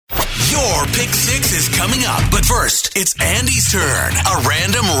Your Pick 6 is coming up. But first, it's Andy's turn. A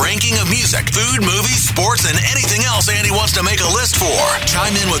random ranking of music, food, movies, sports, and anything else Andy wants to make a list for.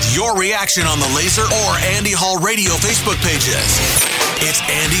 Chime in with your reaction on the Laser or Andy Hall Radio Facebook pages. It's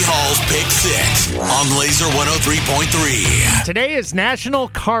Andy Hall's Pick 6 on Laser 103.3. Today is National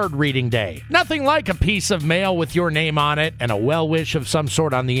Card Reading Day. Nothing like a piece of mail with your name on it and a well-wish of some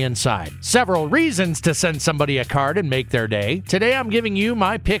sort on the inside. Several reasons to send somebody a card and make their day. Today I'm giving you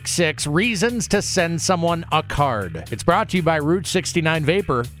my Pick 6 reasons to send someone a card. It's brought to you by Route 69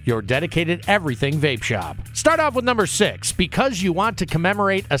 Vapor, your dedicated everything vape shop. Start off with number 6, because you want to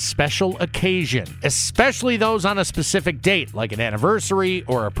commemorate a special occasion, especially those on a specific date, like an anniversary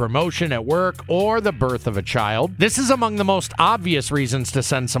or a promotion at work or the birth of a child. This is among the most obvious reasons to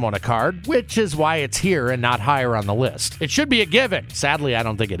send someone a card, which is why it's here and not higher on the list. It should be a given. Sadly, I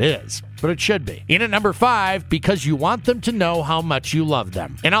don't think it is, but it should be. In at number 5, because you want them to know how much you love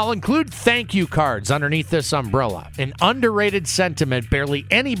them. And I'll include thank you cards underneath this umbrella. An underrated sentiment barely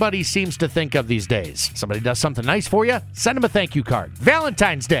anybody seems to think of these days. Somebody does something nice for you, send them a thank you card.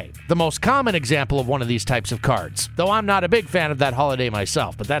 Valentine's Day, the most common example of one of these types of cards. Though I'm not a big fan of that holiday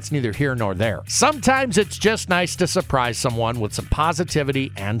myself, but that's neither here nor there. Sometimes it's just nice to surprise someone with some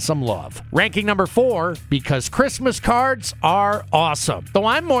positivity and some love. Ranking number 4, because Christmas cards are awesome. Though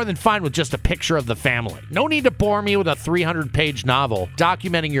I'm more than fine with just a picture of the family. No need to bore me with a 300-page novel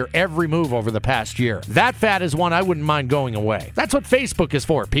documenting your every move over the past year. That fad is one I wouldn't mind going away. That's what Facebook is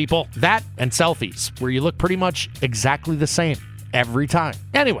for, people. That and selfies, where you look pretty much exactly the same every time.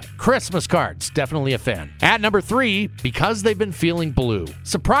 Anyway, Christmas cards, definitely a fan. At number 3, because they've been feeling blue.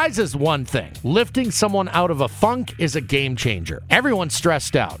 Surprise is one thing. Lifting someone out of a funk is a game changer. Everyone's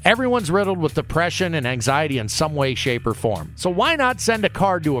stressed out. Everyone's riddled with depression and anxiety in some way, shape, or form. So why not send a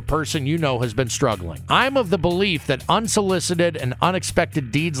card to a person you know has been struggling? I'm of the belief that unsolicited and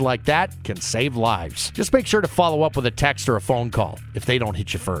unexpected deeds like that can save lives. Just make sure to follow up with a text or a phone call if they don't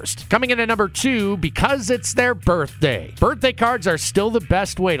hit you first. Coming in at number 2, because it's their birthday. Birthday cards are still the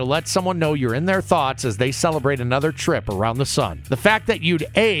best way to let someone know you're in their thoughts as they celebrate another trip around the sun. The fact that you'd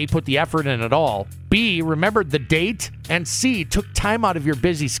A, put the effort in at all, B, remembered the date, and C, took time out of your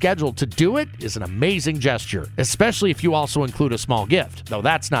busy schedule to do it is an amazing gesture, especially if you also include a small gift, though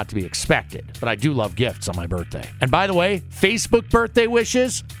that's not to be expected. But I do love gifts on my birthday. And by the way, Facebook birthday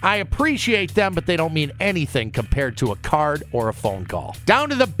wishes, I appreciate them, but they don't mean anything compared to a card or a phone call. Down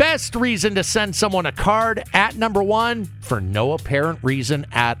to the best reason to send someone a card at number 1, for no apparent reason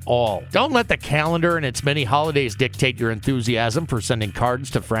at all. Don't let the calendar and its many holidays dictate your enthusiasm for sending cards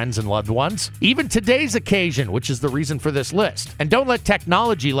to friends and loved ones. Even today's occasion, which is the reason for this list. And don't let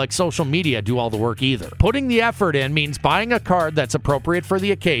technology like social media do all the work either. Putting the effort in means buying a card that's appropriate for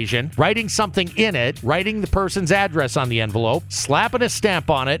the occasion, writing something in it, writing the person's address on the envelope, slapping a stamp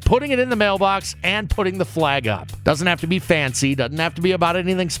on it, putting it in the mailbox, and putting the flag up. Doesn't have to be fancy, doesn't have to be about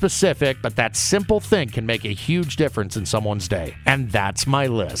anything specific, but that simple thing can make a huge difference in someone's day. And that's my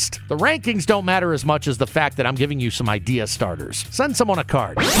list. The rankings don't matter as much as the fact that I'm giving you some idea starters. Send someone a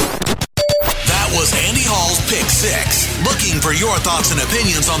card. That was Andy Hall's Pick 6. Looking for your thoughts and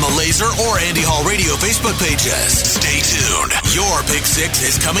opinions on the Laser or Andy Hall Radio Facebook pages. Stay tuned. Your Pick 6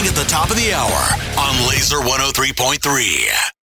 is coming at the top of the hour on Laser 103.3.